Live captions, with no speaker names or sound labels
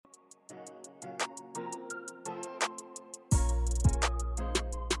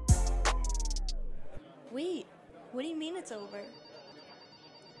Wait, what do you mean it's over?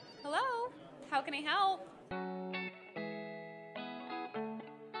 Hello? How can I help?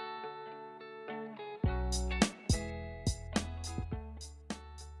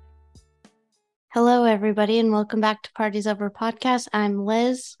 Hello, everybody, and welcome back to Parties Over Podcast. I'm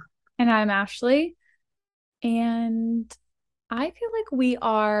Liz. And I'm Ashley. And I feel like we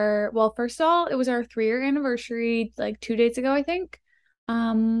are, well, first of all, it was our 3-year anniversary like 2 days ago, I think.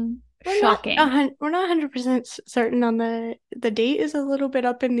 Shocking. We're not 100% certain on the date is a little bit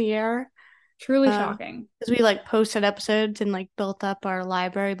up in the air. Truly shocking. Because we posted episodes and built up our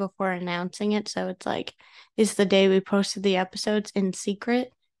library before announcing it. So it's is the day we posted the episodes in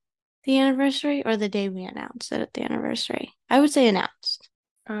secret the anniversary or the day we announced it at the anniversary? I would say announced.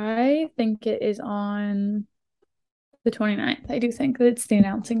 I think it is on the 29th. I do think that it's the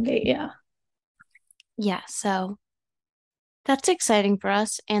announcing date, yeah. Yeah, so that's exciting for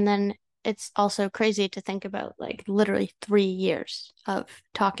us. And then it's also crazy to think about literally 3 years of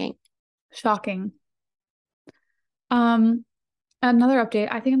talking. Shocking. Another update.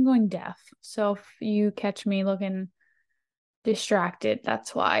 I think I'm going deaf. So if you catch me looking distracted,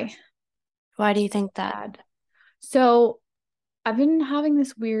 that's why. Why do you think that? Bad. So I've been having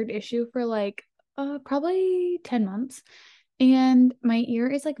this weird issue for probably 10 months, and my ear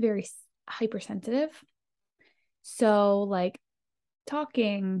is very hypersensitive. So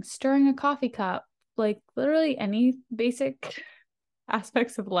talking, stirring a coffee cup, literally any basic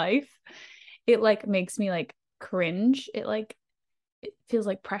aspects of life, it makes me cringe. It feels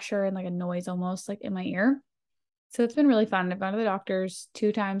like pressure and like a noise almost in my ear. So it's been really fun. I've gone to the doctors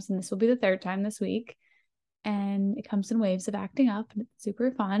 2 times, and this will be the third time this week. And it comes in waves of acting up, and it's super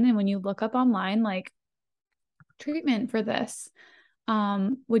fun. And when you look up online, treatment for this,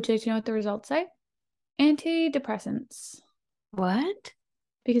 would you like to know what the results say? Antidepressants. What?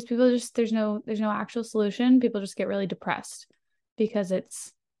 Because people there's no actual solution. People just get really depressed because it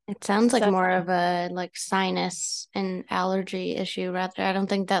sounds like more of a sinus and allergy issue rather. I don't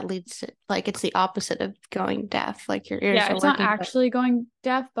think that leads to it's the opposite of going deaf. Your ears yeah, are it's not working, actually going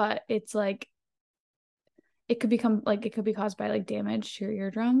deaf, but it's it could become it could be caused by damage to your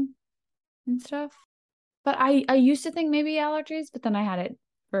eardrum and stuff. But I used to think maybe allergies, but then I had it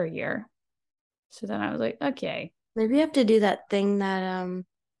for a year. So then I was like, okay. Maybe you have to do that thing that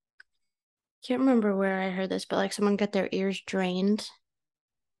can't remember where I heard this, but someone got their ears drained.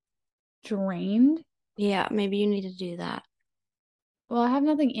 Drained? Yeah, maybe you need to do that. Well, I have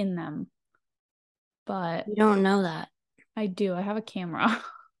nothing in them, but You don't know that. I do. I have a camera.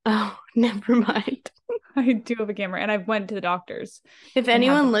 Oh, never mind. I do have a camera, and I went to the doctors. If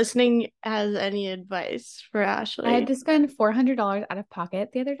anyone listening has any advice for Ashley, I had to spend $400 out of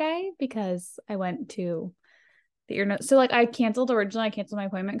pocket the other day because I went to the ear nose. So I canceled originally. I canceled my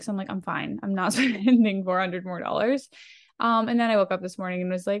appointment because I'm I'm fine. I'm not spending $400 more. And then I woke up this morning and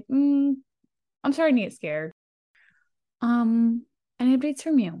was like, I'm starting to get scared. Any updates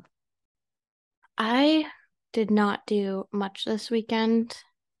from you? I did not do much this weekend,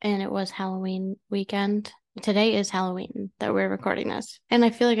 and it was Halloween weekend. Today is Halloween that we're recording this, and I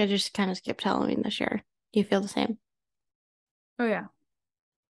feel like I just kind of skipped Halloween this year. Do you feel the same? Oh yeah.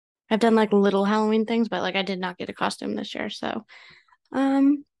 I've done little Halloween things, but I did not get a costume this year, so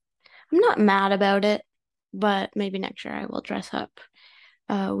I'm not mad about it, but maybe next year I will dress up.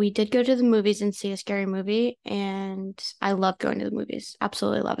 We did go to the movies and see a scary movie, and I love going to the movies.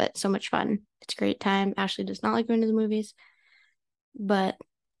 Absolutely love it. So much fun. It's a great time. Ashley does not like going to the movies, but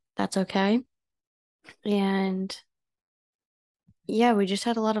that's okay. And yeah, we just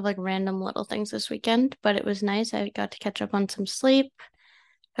had a lot of random little things this weekend, but it was nice. I got to catch up on some sleep,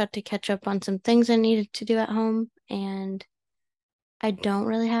 got to catch up on some things I needed to do at home, and I don't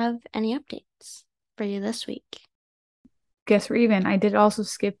really have any updates for you this week. Guess we're even. I did also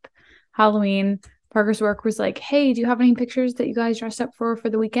skip Halloween. Parker's work was like, hey, do you have any pictures that you guys dressed up for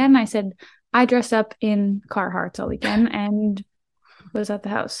the weekend? I said, I dressed up in Carhartts all weekend and was at the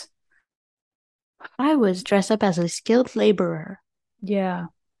house. I was dressed up as a skilled laborer. Yeah.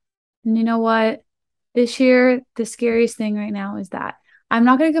 And you know what? This year, the scariest thing right now is that I'm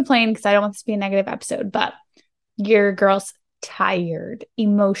not going to complain because I don't want this to be a negative episode, but your girl's tired,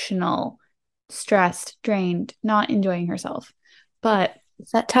 emotional, stressed, drained, not enjoying herself. But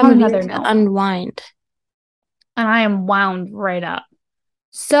it's that time of year to unwind. And I am wound right up.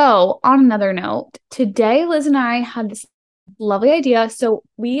 So, on another note, today Liz and I had this lovely idea. So,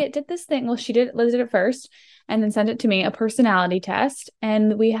 we did this thing. Well, Liz did it first and then sent it to me, a personality test.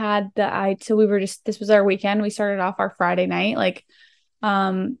 And we had so we were this was our weekend. We started off our Friday night,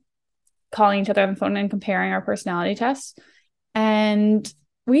 calling each other on the phone and comparing our personality tests. And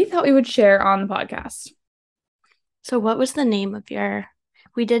we thought we would share on the podcast. So what was the name of your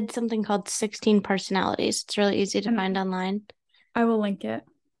we did something called 16 personalities. It's really easy to And find online. I will link it.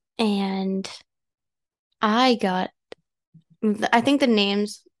 And I got I think the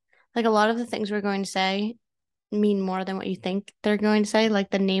names, like a lot of the things we're going to say mean more than what you think they're going to say. Like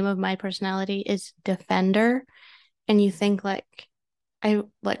the name of my personality is Defender, and you think like I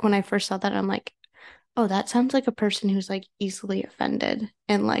like when I first saw that, I'm like, oh, that sounds like a person who's like easily offended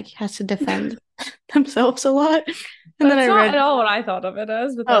and like has to defend themselves a lot. And then That's I not at read, all what I thought of it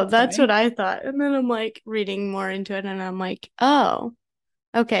as, but oh, that's that's funny. what I thought. And then I'm like reading more into it and I'm like, oh,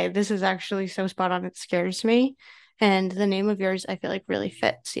 okay, this is actually so spot on. It scares me. And the name of yours, I feel like really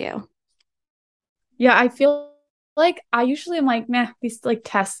fits you. Yeah, I feel like I usually am like, nah, these like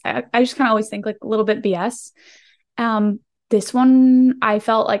tests. I just kind of always think like a little bit BS. Um, this one I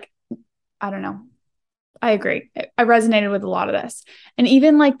felt like I don't know. I agree. I resonated with a lot of this. And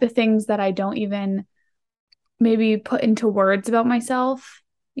even like the things that I don't even maybe put into words about myself.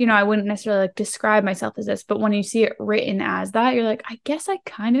 I wouldn't necessarily like describe myself as this, but when you see it written as that, you're like, I guess I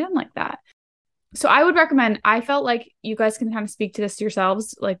kind of am like that. So I would recommend, I felt like you guys can kind of speak to this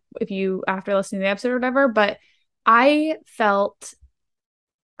yourselves, like if you after listening to the episode or whatever, but I felt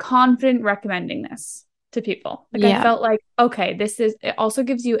confident recommending this to people. Like I Yeah. felt like, okay, it also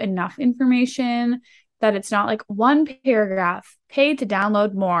gives you enough information that it's not like one paragraph, paid to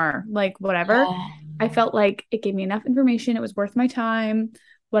download more, like whatever. Yeah. I felt like it gave me enough information. It was worth my time,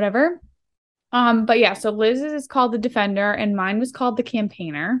 whatever. But yeah, so Liz's is called the Defender and mine was called the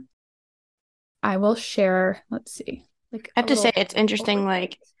Campaigner. I will share, let's see, like I have a to say little it's interesting, overview.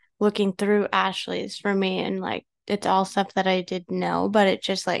 like looking through Ashley's for me, and like it's all stuff that I did know, but it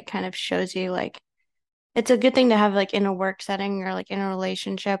just like kind of shows you like it's a good thing to have like in a work setting or like in a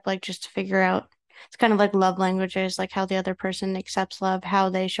relationship, like just to figure out it's kind of like love languages, like how the other person accepts love, how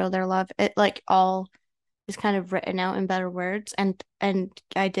they show their love. It like all is kind of written out in better words. And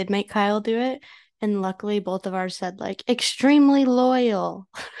I did make Kyle do it. And luckily both of ours said like extremely loyal.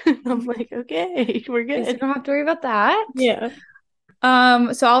 I'm like, okay, we're At least you good. don't have to worry about that. Yeah.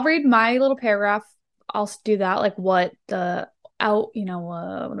 So I'll read my little paragraph. I'll do that, like what the what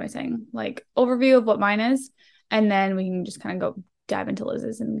am I saying? Like overview of what mine is, and then we can just kind of go dive into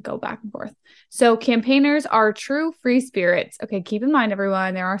Liz's and go back and forth. So campaigners are true free spirits. Okay, keep in mind,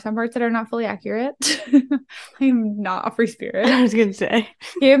 everyone, there are some parts that are not fully accurate. I am not a free spirit. I was gonna say.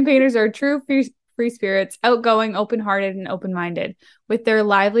 Campaigners are true free spirits, outgoing, open hearted, and open minded. With their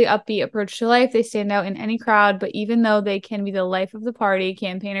lively, upbeat approach to life, they stand out in any crowd. But even though they can be the life of the party,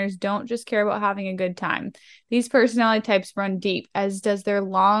 campaigners don't just care about having a good time. These personality types run deep, as does their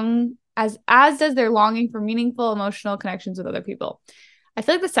longing for meaningful emotional connections with other people. I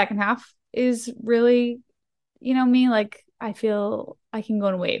feel like the second half is really, me, like I feel I can go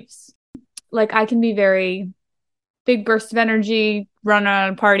in waves. Like I can be very big burst of energy, run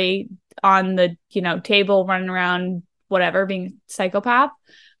around a party on the, table, running around, whatever, being psychopath.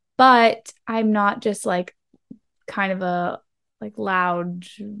 But I'm not just like kind of a like loud,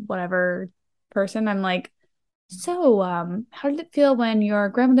 whatever person. I'm like, so how did it feel when your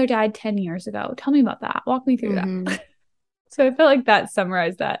grandmother died 10 years ago? Tell me about that. Walk me through that. Mm-hmm. So I feel like that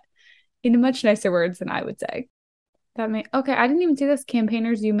summarized that in much nicer words than I would say. Okay, I didn't even see this.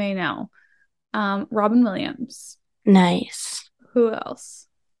 Campaigners you may know. Robin Williams. Nice. Who else?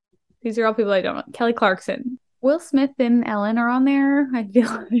 These are all people I don't know. Kelly Clarkson. Will Smith and Ellen are on there. I feel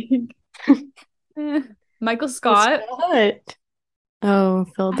like eh. Michael Well, Scott. Scott. Oh,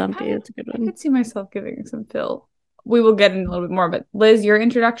 Phil I Dunphy. kind of That's a good I one. could see myself giving some Phil. We will get in a little bit more, but Liz, your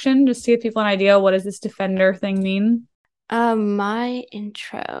introduction, just to give people an idea, what does this defender thing mean? My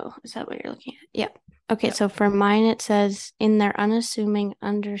intro. Is that what you're looking at? Yep. Okay, Yeah. so for mine it says in their unassuming,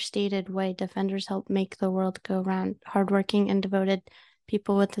 understated way, defenders help make the world go round. Hardworking and devoted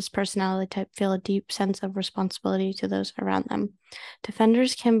people with this personality type feel a deep sense of responsibility to those around them.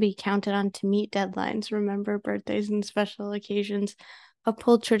 Defenders can be counted on to meet deadlines, remember birthdays and special occasions,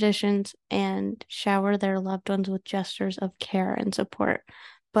 uphold traditions, and shower their loved ones with gestures of care and support,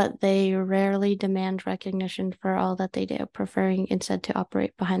 but they rarely demand recognition for all that they do, preferring instead to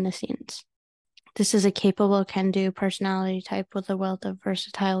operate behind the scenes. This is a capable can do personality type with a wealth of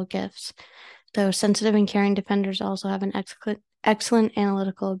versatile gifts. Though sensitive and caring defenders also have an excellent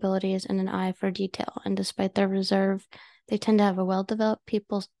analytical abilities and an eye for detail, and despite their reserve, they tend to have well developed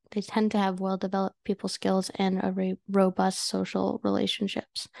people skills and robust social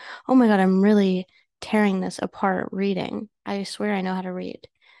relationships. Oh my god, I'm really tearing this apart reading. I swear I know how to read.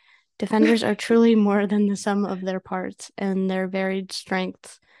 Defenders are truly more than the sum of their parts, and their varied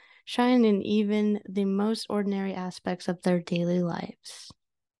strengths shine in even the most ordinary aspects of their daily lives.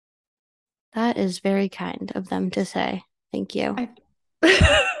 That is very kind of them to say. Thank you. I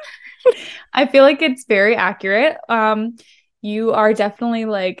I feel like it's very accurate. You are definitely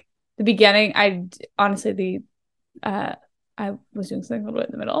like the beginning. I honestly uh I was doing something a little bit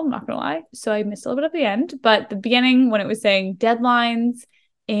in the middle, I'm not gonna lie. So I missed a little bit at the end. But the beginning when it was saying deadlines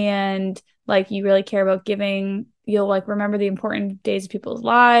and like you really care about giving, you'll like remember the important days of people's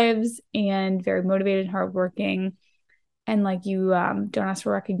lives and very motivated and hardworking and like you don't ask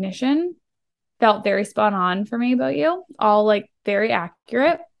for recognition felt very spot on for me about you. All like very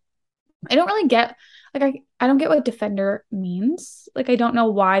accurate. I don't really get like I don't get what defender means. Like I don't know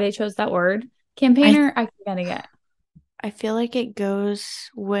why they chose that word. I Campaigner, I can kind of get. I feel like it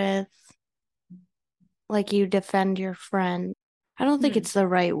goes with like you defend your friend. I don't think Hmm. it's the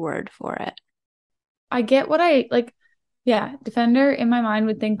right word for it. I get what I like. Yeah, defender in my mind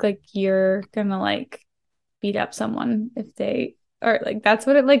would think like you're gonna like beat up someone if they or like that's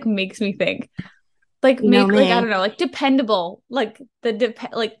what it like makes me think. Like You know maybe like I me. don't know, like dependable, like the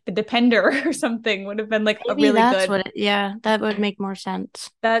depender or something would have been like a Maybe really that's good. what it, yeah, that would make more sense.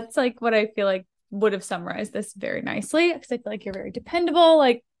 That's like what I feel like would have summarized this very nicely because I feel like you're very dependable.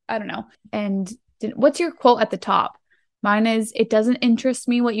 Like, I don't know. And what's your quote at the top? Mine is, it doesn't interest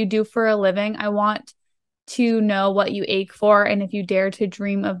me what you do for a living. I want to know what you ache for and if you dare to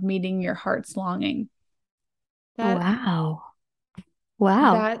dream of meeting your heart's longing. That Wow.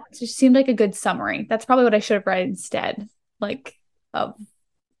 Wow. that just seemed like a good summary. That's probably what I should have read instead, like of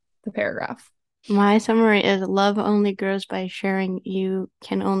the paragraph. My summary is love only grows by sharing. You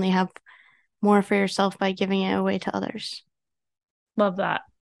can only have more for yourself by giving it away to others. Love that.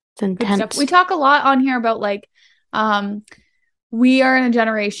 It's Good stuff. We intense. talk a lot on here about like um we are in a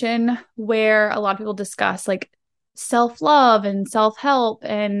generation where a lot of people discuss like self-love and self-help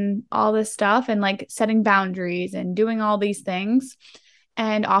and all this stuff and like setting boundaries and doing all these things.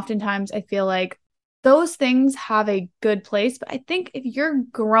 And oftentimes I feel like those things have a good place, but I think if you're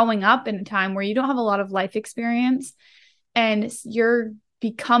growing up in a time where you don't have a lot of life experience and you're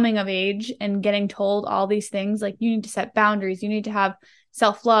becoming of age and getting told all these things, like you need to set boundaries, you need to have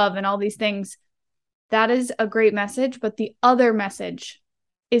self-love and all these things, that is a great message, but the other message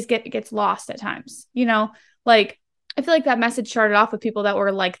is gets lost at times. You know, like I feel like that message started off with people that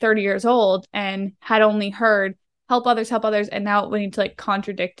were like 30 years old and had only heard help others, and now we need to like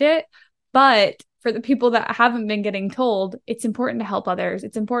contradict it. But for the people that haven't been getting told, it's important to help others.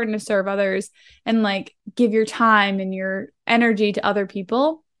 It's important to serve others and like give your time and your energy to other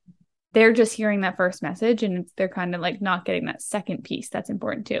people. They're just hearing that first message and they're kind of like not getting that second piece that's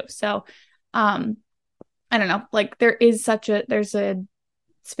important too. So, um, I don't know, like there's a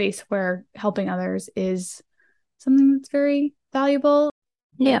space where helping others is something that's very valuable.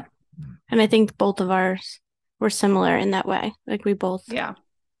 Yeah. And I think both of ours were similar in that way. Like we both Yeah.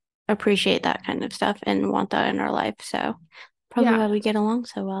 appreciate that kind of stuff and want that in our life. So probably Yeah. why we get along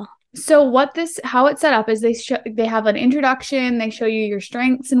so well. So how it's set up is they have an introduction, they show you your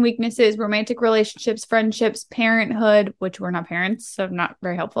strengths and weaknesses, romantic relationships, friendships, parenthood, which we're not parents, so not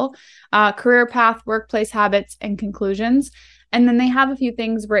very helpful, career path, workplace habits, and conclusions. And then they have a few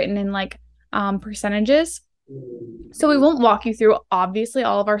things written in like percentages. So we won't walk you through obviously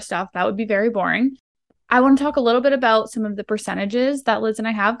all of our stuff. That would be very boring. I want to talk a little bit about some of the percentages that Liz and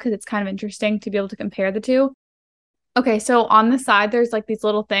I have because it's kind of interesting to be able to compare the two. Okay, so on the side, there's like these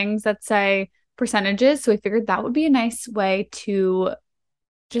little things that say percentages. So we figured that would be a nice way to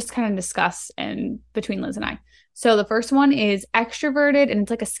just kind of discuss in between Liz and I. So the first one is extroverted and it's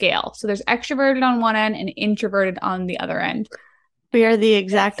like a scale. So there's extroverted on one end and introverted on the other end. We are the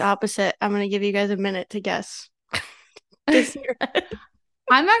exact opposite. I'm going to give you guys a minute to guess. Just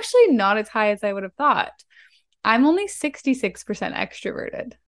I'm actually not as high as I would have thought. I'm only 66%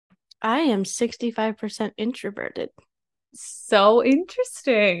 extroverted. I am 65% introverted. So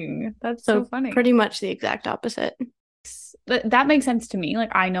interesting. That's so So funny. pretty much the exact opposite. That makes sense to me.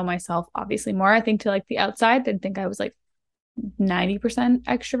 Like I know myself obviously more. I think to like the outside, they'd think I was like 90%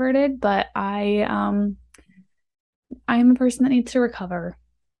 extroverted, but I am a person that needs to recover.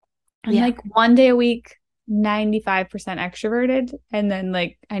 I'm Yeah. like one day a week, 95% extroverted, and then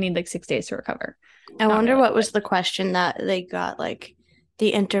like I need like 6 days to recover. I Not wonder really, what but was the question that they got like the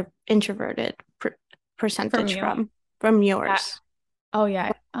introverted from percentage you. from That, yours. oh yeah.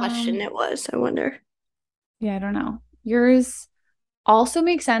 What question it was, I wonder. Yeah, I don't know. Yours also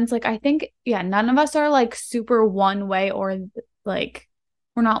makes sense. Like I think, yeah, none of us are like super one way or like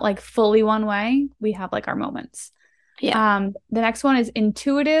we're not like fully one way. We have like our moments. Yeah. The next one is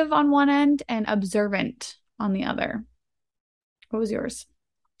intuitive on one end and observant on the other. What was yours?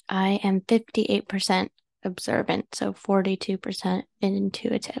 I am 58% observant, so 42%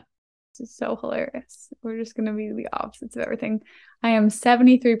 intuitive. This is so hilarious. We're just going to be the opposites of everything. I am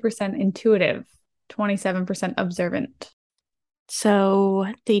 73% intuitive, 27% observant. So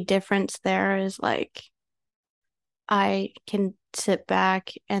the difference there is like I can sit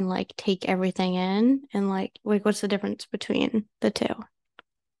back and like take everything in and like what's the difference between the two?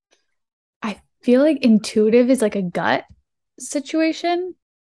 I feel like intuitive is like a gut situation.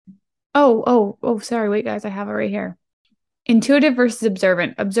 Oh, sorry. Wait, guys, I have it right here. Intuitive versus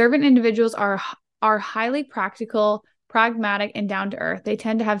observant. Observant individuals are highly practical, pragmatic, and down to earth. They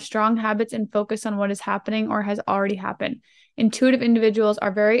tend to have strong habits and focus on what is happening or has already happened. Intuitive individuals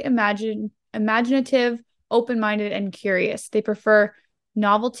are very imaginative, open-minded, and curious. They prefer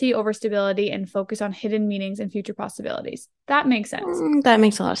novelty over stability and focus on hidden meanings and future possibilities. That makes sense. That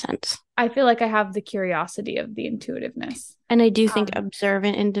makes a lot of sense. I feel like I have the curiosity of the intuitiveness. And I do think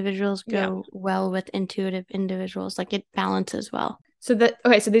observant individuals Yeah. go well with intuitive individuals. Like it balances well. So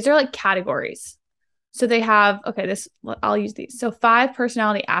these are like categories. So they have, I'll use these. So 5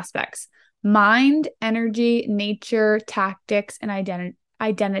 personality aspects: mind, energy, nature, tactics, and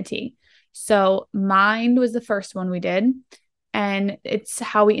identity. So mind was the first one we did, and it's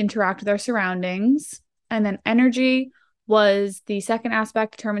how we interact with our surroundings. And then energy was the second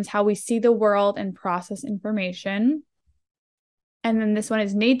aspect, determines how we see the world and process information. And then this one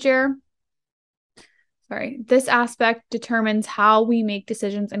is nature. Sorry, this aspect determines how we make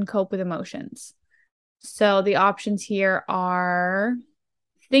decisions and cope with emotions. So the options here are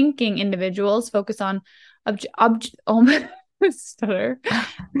thinking individuals focus on stutter.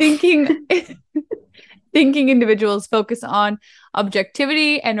 Thinking thinking individuals focus on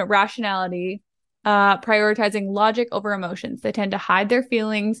objectivity and rationality, prioritizing logic over emotions. They tend to hide their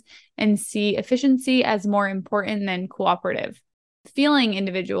feelings and see efficiency as more important than cooperative. Feeling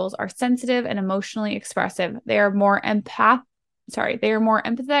individuals are sensitive and emotionally expressive. They are more empathetic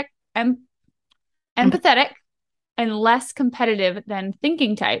and less competitive than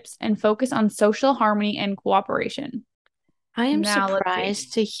thinking types and focus on social harmony and cooperation. I am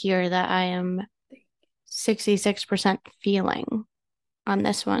surprised to hear that I am 66% feeling on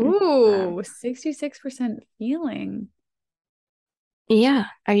this one. Ooh, 66% feeling. Yeah.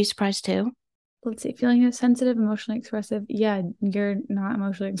 Are you surprised too? Let's see. Feeling is sensitive, emotionally expressive. Yeah, you're not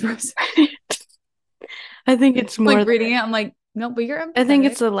emotionally expressive. I think it's more like reading it. I'm like, no, but you're empathetic. I think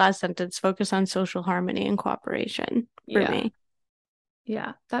it's the last sentence. Focus on social harmony and cooperation for me.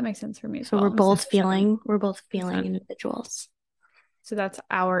 Yeah, that makes sense for me as so well. We're both feeling individuals. So that's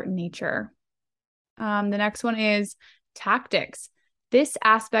our nature. The next one is tactics. This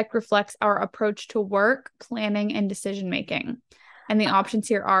aspect reflects our approach to work, planning, and decision making. And the options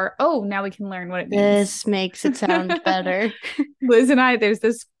here are, now we can learn what it means. This makes it sound better. Liz and I, there's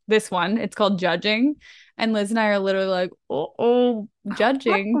this one. It's called judging. And Liz and I are literally like,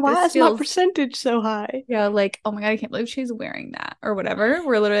 judging. Why is my percentage so high? Yeah, like, oh my God, I can't believe she's wearing that or whatever.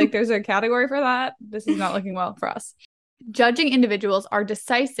 We're literally like, there's a category for that. This is not looking well for us. Judging individuals are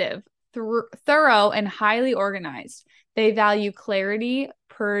decisive, thorough, and highly organized. They value clarity,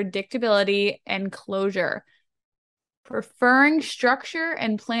 predictability, and closure, preferring structure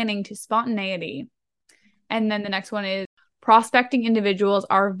and planning to spontaneity. And then the next one is prospecting individuals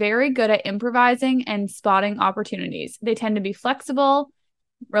are very good at improvising and spotting opportunities. They tend to be flexible,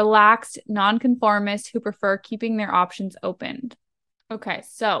 relaxed, nonconformist who prefer keeping their options open. Okay,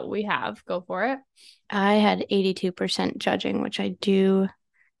 so we have, go for it. I had 82% judging, which I do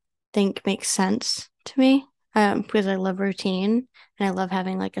think makes sense to me because I love routine and I love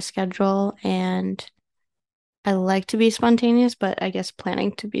having like a schedule, and I like to be spontaneous, but I guess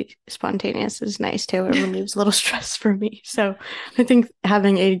planning to be spontaneous is nice too. It relieves a little stress for me. So I think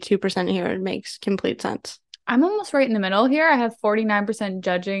having 82% here makes complete sense. I'm almost right in the middle here. I have 49%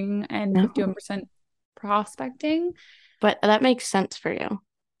 judging and 51% prospecting. But that makes sense for you.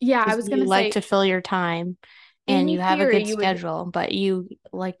 Yeah, I was going to say, like to fill your time and you have a good schedule, but you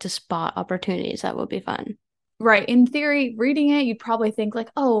like to spot opportunities that would be fun. Right. In theory, reading it, you'd probably think like,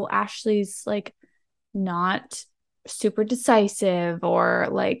 oh, Ashley's like not super decisive, or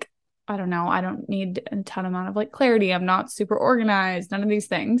like, I don't know, I don't need a ton amount of like clarity. I'm not super organized, none of these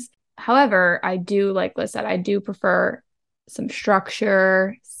things. However, I do, like Liz said, I do prefer some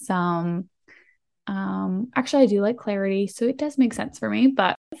structure, some actually I do like clarity, so it does make sense for me.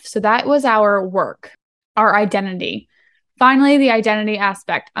 But so that was our work, our identity. Finally, the identity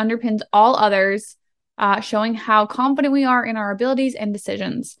aspect underpins all others, showing how confident we are in our abilities and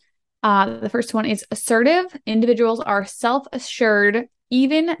decisions. The first one is assertive. Individuals are self-assured,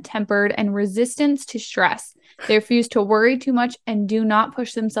 even-tempered, and resistant to stress. They refuse to worry too much and do not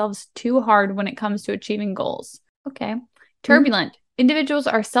push themselves too hard when it comes to achieving goals. Okay. Turbulent. Individuals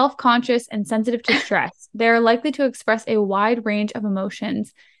are self-conscious and sensitive to stress. They are likely to express a wide range of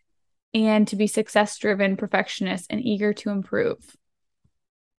emotions and to be success-driven, perfectionists, and eager to improve.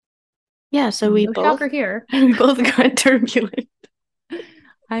 Yeah, so No shocker here. we both got turbulent.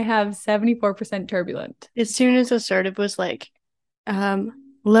 I have 74% turbulent. As soon as assertive was like,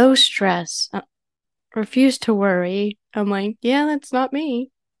 low stress, refuse to worry, I'm like, yeah, that's not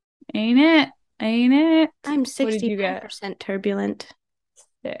me. Ain't it? Ain't it? I'm What did you get? 69% turbulent.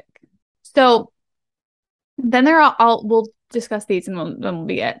 Sick. So then we'll discuss these and then we'll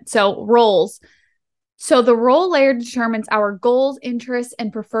be it. So roles. So the role layer determines our goals, interests,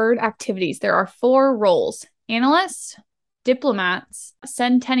 and preferred activities. There are 4 roles: analysts, diplomats,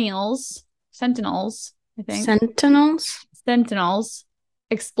 sentinels, I think, Sentinels? sentinels,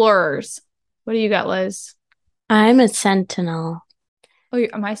 explorers. What do you got, Liz? I'm a sentinel. Oh,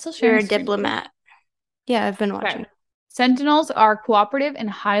 am I still You're sharing a screen? diplomat. Yeah, I've been watching. Okay. Sentinels are cooperative and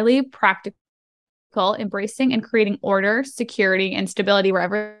highly practical, embracing and creating order, security, and stability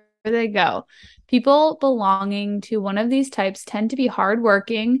wherever they go. People belonging to one of these types tend to be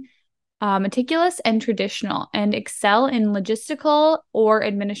hardworking, meticulous, and traditional, and excel in logistical or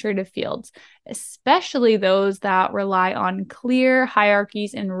administrative fields, especially those that rely on clear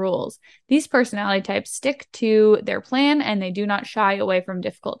hierarchies and rules. These personality types stick to their plan and they do not shy away from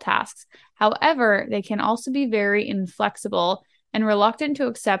difficult tasks. However, they can also be very inflexible and reluctant to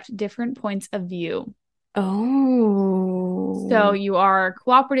accept different points of view. So Oh. you are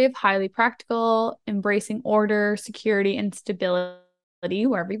cooperative, highly practical, embracing order, security, and stability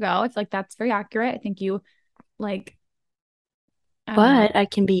wherever you go. I feel like that's very accurate. I think you like, I don't know. But I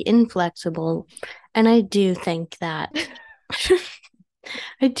can be inflexible. And I do think that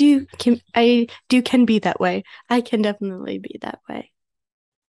I do can be that way. I can definitely be that way.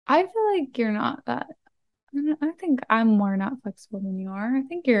 I feel like you're not that. I think I'm more not flexible than you are. I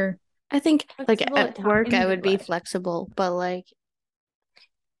think you're I think like flexible at work in a I good would be way. flexible, but like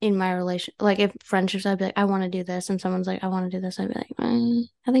in my relation like if friendships I'd be like, I want to do this and someone's like, I want to do this, I'd be like,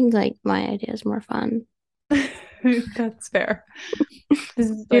 I think like my idea is more fun. That's fair. This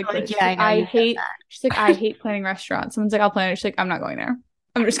is You're like like, Liz. yeah, I know you've done She's like, I hate planning restaurants. Someone's like, I'll plan it. She's like, I'm not going there.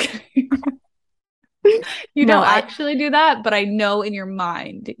 I'm just kidding. that. You No, don't I actually do that, but I know in your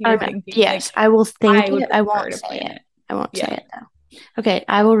mind oh you're no. thinking like, Yes, I will think I would it. I prefer won't to say plan it. it. I won't say Yeah. it though. Okay,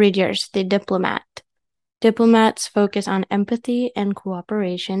 I will read yours. The diplomat. Diplomats focus on empathy and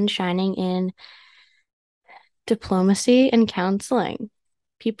cooperation, shining in diplomacy and counseling.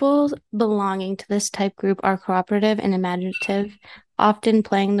 People belonging to this type group are cooperative and imaginative, often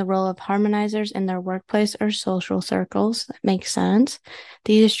playing the role of harmonizers in their workplace or social circles. That makes sense.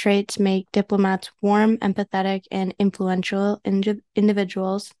 These traits make diplomats warm, empathetic, and influential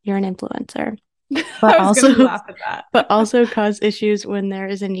individuals. You're an influencer, but I was gonna also laugh at that. but also cause issues when there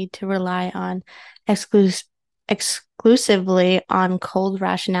is a need to rely on exclus exclusively on cold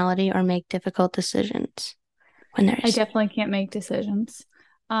rationality or make difficult decisions when I there's definitely can't make decisions.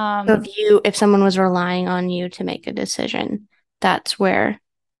 so Um, if someone was relying on you to make a decision, that's where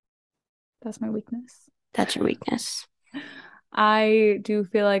that's my weakness. that's your weakness. I do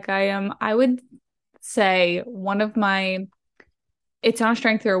feel like I would say it's not a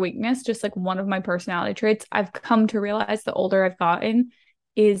strength or a weakness, just like one of my personality traits I've come to realize the older I've gotten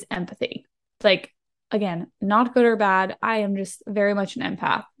is empathy. Like, again, not good or bad. I am just very much an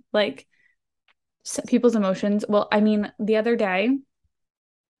empath. Like, people's emotions. Well, I mean, the other day,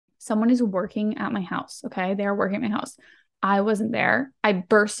 someone is working at my house. Okay. They are working at my house. I wasn't there. I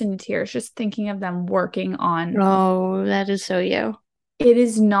burst into tears just thinking of them working on Oh, that is so you. it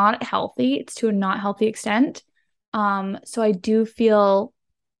is not healthy. It's to a not healthy extent. So I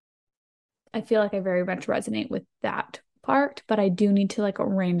feel like I very much resonate with that part, but I do need to like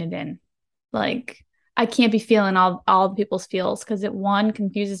rein it in. Like I can't be feeling all the people's feels because it one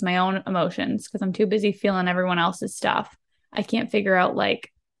confuses my own emotions because I'm too busy feeling everyone else's stuff. I can't figure out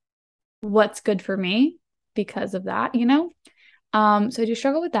like what's good for me because of that, you know? So I do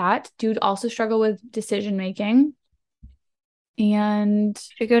struggle with that. Do also struggle with decision making. And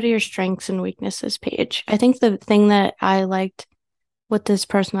To go to your strengths and weaknesses page. I think the thing that I liked with this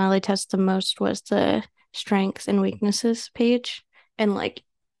personality test the most was the strengths and weaknesses page. And like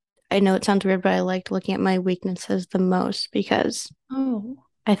I know it sounds weird, but I liked looking at my weaknesses the most because oh,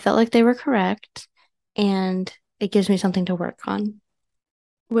 I felt like they were correct and it gives me something to work on.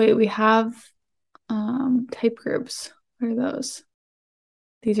 wait, we have type groups. What are those?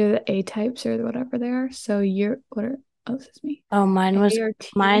 These are the A types or whatever they are. So oh, this is me. Oh, mine was A or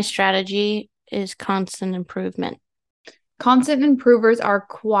my T. strategy is constant improvement. Constant improvers are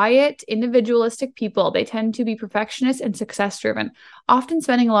quiet, individualistic people. They tend to be perfectionists and success driven, often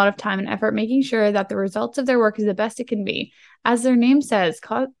spending a lot of time and effort making sure that the results of their work is the best it can be. As their name says,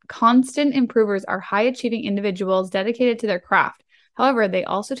 constant improvers are high achieving individuals dedicated to their craft. However, they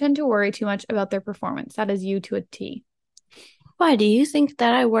also tend to worry too much about their performance. That is you to a T. Why do you think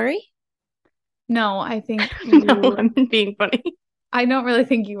that I worry? No, I think No, you, I'm being funny. I don't really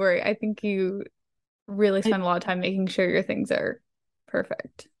think you worry. I think you really I, spend a lot of time making sure your things are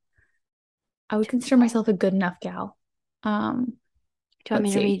perfect. I would consider myself a good enough gal. do you want me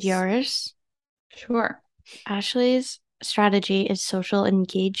Let's to see. read yours? Sure. Ashley's strategy is social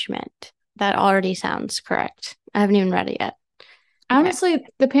engagement. That already sounds correct. I haven't even read it yet. Okay. Honestly,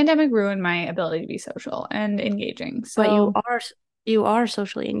 the pandemic ruined my ability to be social and engaging. But So you are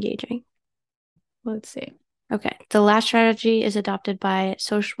socially engaging. let's see. Okay. The last strategy is adopted by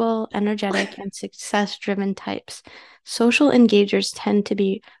social, energetic, and success-driven types. Social engagers tend to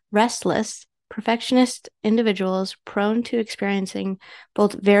be restless, perfectionist individuals prone to experiencing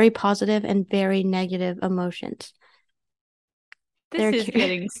both very positive and very negative emotions. This Their is cu-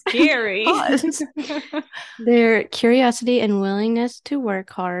 getting scary. Pause. Their curiosity and willingness to work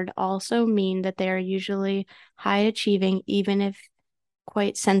hard also mean that they are usually high achieving, even if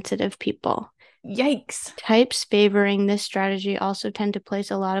quite sensitive people. Yikes. Types favoring this strategy also tend to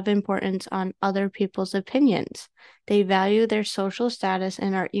place a lot of importance on other people's opinions. They value their social status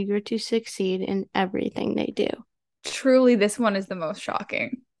and are eager to succeed in everything they do. Truly, this one is the most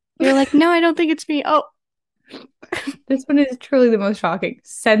shocking. You're like, no, I don't think it's me. Oh, This one is truly the most shocking.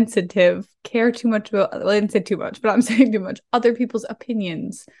 Sensitive, care too much about, well, I didn't say too much, but I'm saying too much. Other people's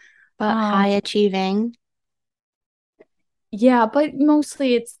opinions. but high Um, achieving, yeah, but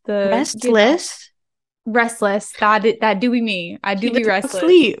mostly it's restless. restless. That do be me. I She do be does not restless.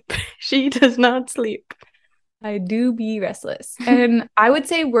 sleep. She does not sleep. I do be restless. And I would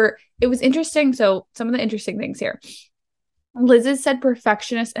say it was interesting. So, some of the interesting things here. Liz's said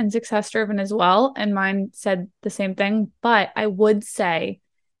perfectionist and success driven as well. And mine said the same thing. But I would say,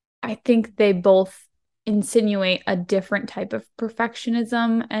 I think they both insinuate a different type of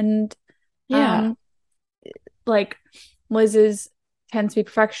perfectionism. And Yeah. um, like Liz's tends to be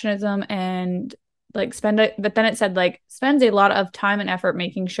perfectionism and like but then it said like spends a lot of time and effort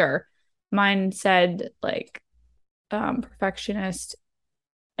making sure. Mine said like perfectionist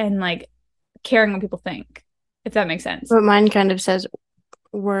and like caring what people think, if that makes sense. But mine kind of says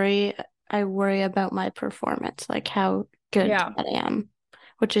worry. I worry about my performance, like how good Yeah. that I am,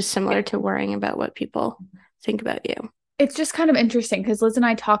 which is similar to worrying about what people think about you. It's just kind of interesting because Liz and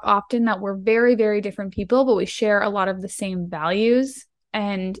I talk often that we're very, very different people, but we share a lot of the same values.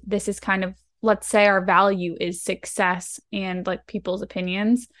 And this is kind of, let's say our value is success and like people's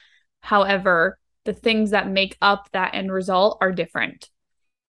opinions. However, the things that make up that end result are different.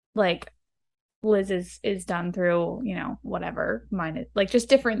 Like Liz is done through, whatever mine is like just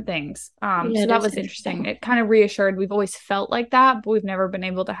different things. Yeah, So it that is was interesting. interesting. It kind of reassured we've always felt like that, but we've never been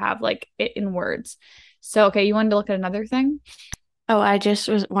able to have like it in words. So okay, you wanted to look at another thing? Oh, I just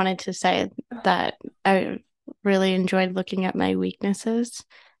wanted to say that I really enjoyed looking at my weaknesses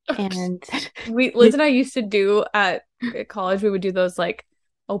and Liz and I used to do at college, we would do those like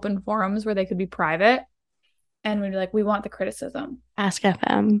open forums where they could be private and we'd be like, we want the criticism. Ask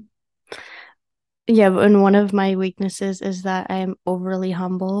FM. Yeah, and one of my weaknesses is that I am overly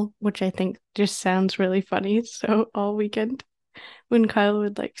humble, which I think just sounds really funny. So all weekend when Kyle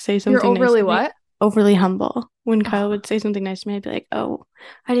would like say You're something nice overly to me, what? overly humble. When Kyle Oh. would say something nice to me, I'd be like, "Oh,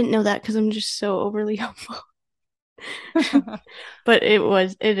 I didn't know that because I'm just so overly humble." But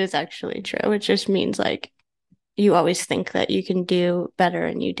it is actually true. It just means like you always think that you can do better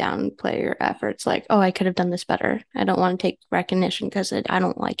and you downplay your efforts. Like, oh, I could have done this better. I don't want to take recognition because I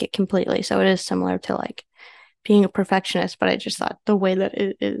don't like it completely. So it is similar to like being a perfectionist, but I just thought the way that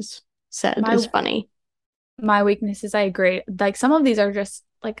it is said My is funny. my weaknesses, I agree. Like some of these are just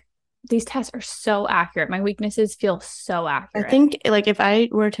like these tests are so accurate. My weaknesses feel so I accurate. think like if I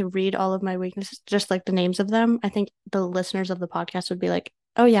were to read all of my weaknesses, just like the names of them, I think the listeners of the podcast would be like,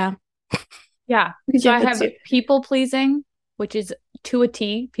 "Oh yeah, Yeah. So yeah, I that's have you." people pleasing, which is to a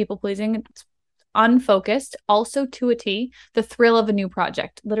T, people pleasing. It's unfocused, also to a T. The thrill of a new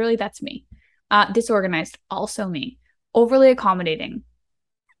project. Literally, that's me. Disorganized, also me. Overly accommodating.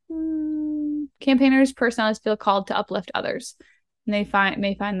 Campaigners, personalities feel called to uplift others. And they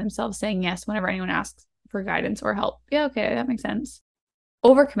may find themselves saying yes whenever anyone asks for guidance or help. Yeah, okay, that makes sense.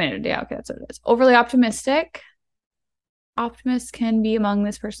 Overcommitted. Yeah, okay, that's what it is. Overly optimistic. Optimists can be among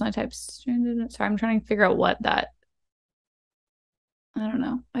this personality types. Sorry, I'm trying to figure out what that. I don't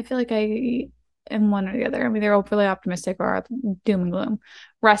know. I feel like I And one or the other. I mean, they're overly optimistic or doom and gloom.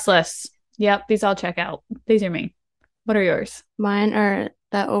 Restless. Yep, these all check out. These are me. What are yours? Mine are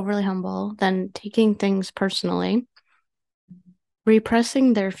that overly humble, then taking things personally,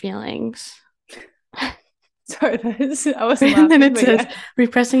 repressing their feelings. Sorry, I wasn't And then laughing, it but says yeah,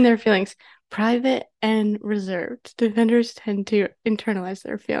 repressing their feelings, private and reserved. Defenders tend to internalize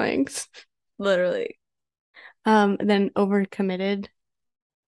their feelings. literally. Then overcommitted,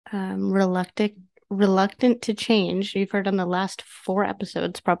 reluctant to change. You've heard on the last 4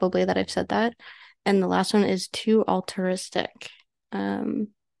 episodes probably that I've said that. And the last one is too altruistic. Um,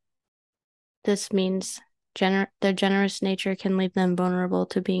 this means their generous nature can leave them vulnerable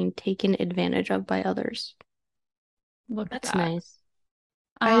to being taken advantage of by others. Look at That's that. nice.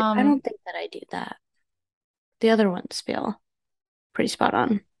 I Um, don't think that I do that. The other ones feel pretty spot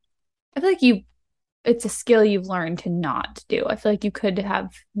on. I feel like it's a skill you've learned to not do. I feel like you could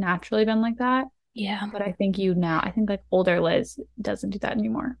have naturally been like that, Yeah, but I think like older Liz doesn't do that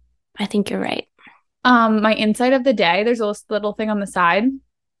anymore. I think you're right. My insight of the day, there's a little thing on the side.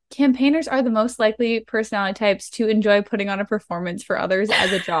 Campaigners are the most likely personality types to enjoy putting on a performance for others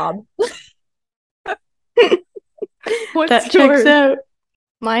as a job. That What's checks yours? out.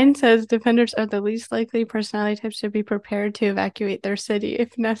 Mine says defenders are the least likely personality types to be prepared to evacuate their city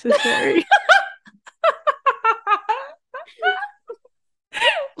if necessary.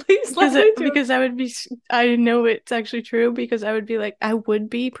 Please let me do. Because I would be, I know it's actually true because I would be like, I would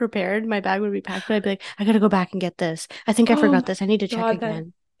be prepared. My bag would be packed, but I'd be like, I gotta go back and get this. I think I Oh forgot my this. I need to check God, that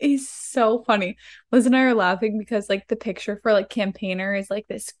again. is so funny. Liz and I are laughing because like the picture for like campaigner is like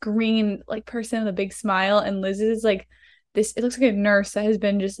this green like person with a big smile, and Liz is like this. It looks like a nurse that has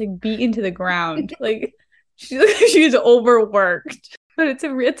been just like beaten to the ground. Like she's overworked. But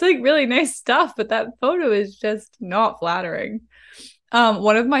it's like really nice stuff. But that photo is just not flattering.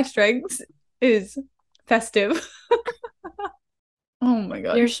 One of my strengths is festive. Oh my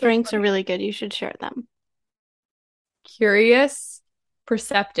God, Your so strengths are funny. really good. You should share them. Curious,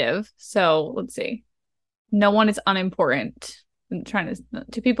 perceptive. So let's see. No one is unimportant. I'm trying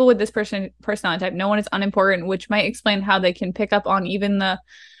to people with this personality type, no one is unimportant, which might explain how they can pick up on even the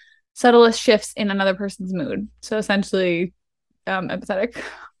subtlest shifts in another person's mood. So essentially, empathetic,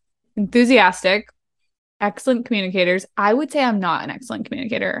 enthusiastic, excellent communicators. I would say I'm not an excellent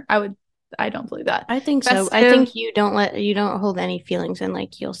communicator. I don't believe that. I think so. I Festive. think you don't hold any feelings in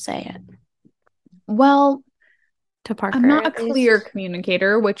like you'll say it Well, to I'm Parker not a at clear least.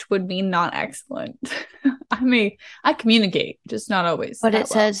 communicator, which would mean not excellent. I communicate, just not always But it that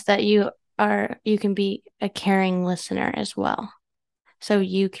well. says that you can be a caring listener as well. So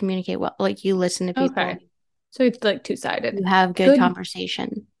you communicate well, like you listen to people, Okay. So it's like two-sided. you have good Good.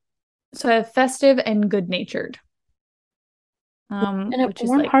 conversation. So I have festive and good-natured, And which is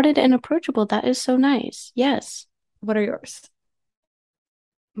like, warm-hearted and approachable. That is so nice. Yes. what are yours?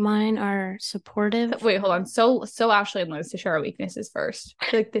 Mine are supportive. Wait, hold on. So Ashley and Liz to share our weaknesses first. I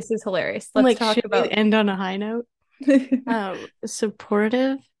feel like this is hilarious. Let's Like, talk should we about end on a high note?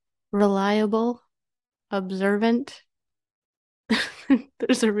 Supportive, reliable, observant.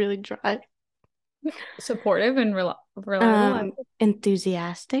 Those are really dry. supportive and reliable.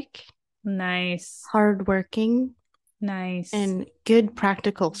 Enthusiastic, Nice. hardworking, Nice. and good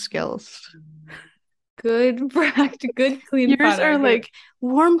practical skills. Good practice, good clean Yours planner. are Good. like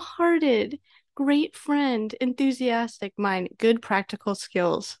warm-hearted, great friend, enthusiastic. Mine, good practical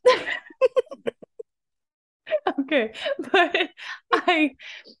skills. Okay. But I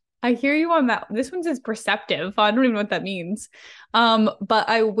I hear you on that. This one says perceptive. I don't even know what that means. But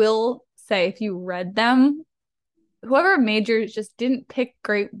I will say if you read them, whoever made yours just didn't pick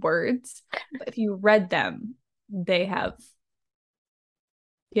great words. But if you read them, they have,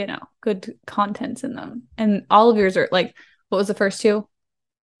 good contents in them. And all of yours are like, what was the first two?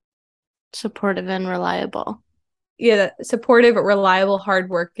 Supportive and reliable. Yeah, supportive, reliable,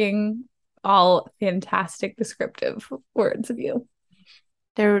 hardworking, all fantastic descriptive words of you.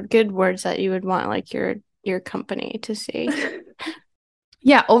 They're good words that you would want like your company to see.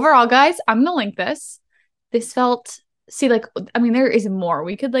 Yeah, overall, guys, I'm gonna link this. This felt, see, like, I mean, there is more.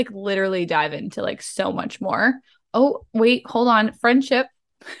 We could like literally dive into like so much more. Oh, wait, hold on. Friendship.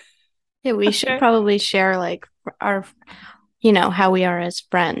 Yeah, we should Okay. probably share like our, how we are as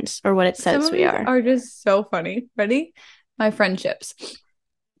friends or what it Some says of we these are. are just so funny. Ready? My friendships.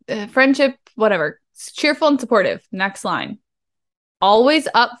 Friendship, whatever. Cheerful and supportive. Next line. Always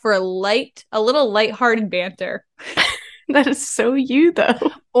up for a little lighthearted banter That is so you, though.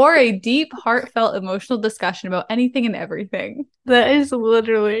 or a deep, heartfelt, emotional discussion about anything and everything. That is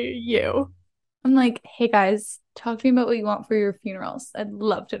literally you. I'm like, hey guys, talk to me about what you want for your funerals. I'd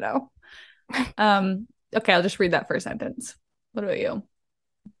love to know. Okay, I'll just read that first sentence. What about you?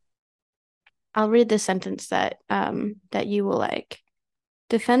 I'll read the sentence that you will like.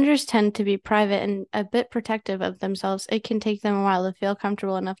 Defenders tend to be private and a bit protective of themselves. It can take them a while to feel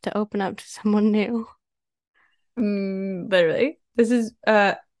comfortable enough to open up to someone new. Literally. This is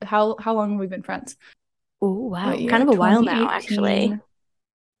how long have we been friends? Oh, What wow. Kind year? of a while now, actually. 2018,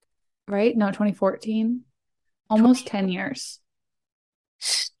 right? No, 2014. Almost 20. 10 years.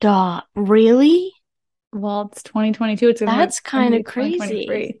 Stop. Really? Well, it's 2022. It's That's gonna kind be of crazy.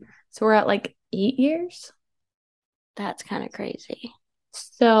 2023. So we're at like 8 years. That's kind of crazy.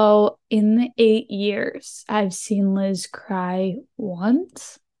 So in the 8 years, I've seen Liz cry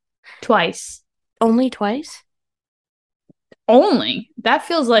once, twice. Only twice? Only. That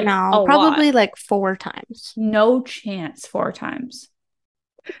feels like a No, lot. probably like 4 times. No chance 4 times.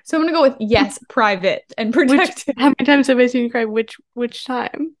 So I'm gonna go with yes, private and Which, protective. how many times have I seen you cry? Which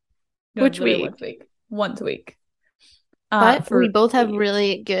time? No, Which literally week? once a week. Once a week. But we For both have 8 years.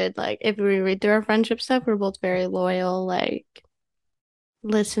 really good, like, if we read through our friendship stuff, we're both very loyal, like,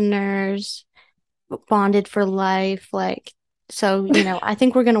 listeners, bonded for life. Like, so, I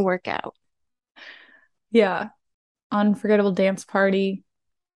think we're gonna work out. Yeah. Unforgettable dance party.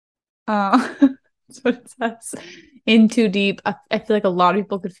 That's what it says. In too deep. I feel like a lot of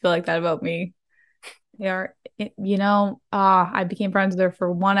people could feel like that about me. They are, I became friends with her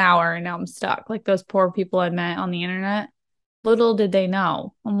for 1 hour and now I'm stuck. Like those poor people I met on the internet. Little did they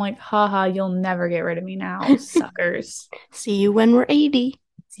know. I'm like, haha, you'll never get rid of me now, suckers. See you when we're 80.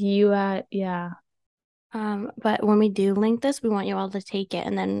 See you at, yeah. But when we do link this, we want you all to take it,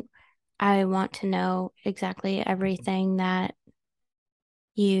 and then I want to know exactly everything that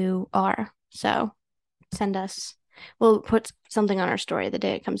you are. So send us. We'll put something on our story the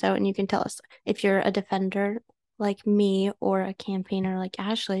day it comes out, and you can tell us if you're a defender like me or a campaigner like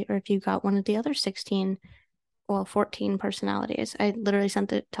Ashley, or if you got one of the other 16, well, 14 personalities. I literally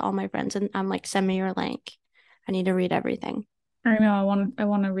sent it to all my friends, and I'm like, send me your link. I need to read everything. I know I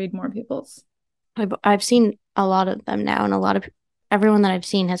want to read more people's. I've seen a lot of them now, and everyone that I've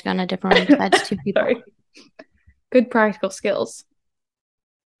seen has gotten a different one besides two people. Sorry. Good practical skills.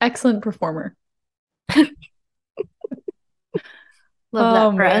 Excellent performer. Love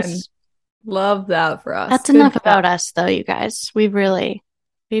Oh that for man. us. Love that for us. That's Good enough stuff. about us, though, you guys. We've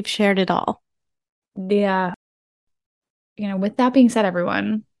shared it all. Yeah. With that being said,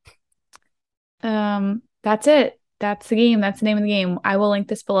 everyone, that's it. That's the game. That's the name of the game. I will link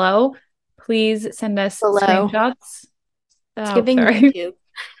this below. Please send us Below. screenshots. It's Oh, giving sorry. YouTube.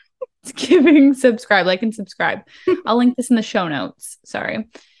 It's giving subscribe, like and subscribe. I'll link this in the show notes. Sorry.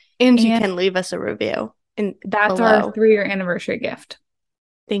 And you And can leave us a review in that's our below. 3-year anniversary gift.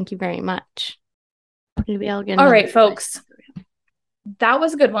 Thank you very much. Maybe I'll get All another right, one. folks. That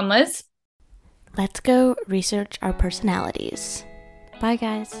was a good one, Liz. Let's go research our personalities. Bye,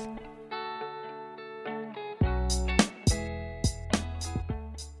 guys.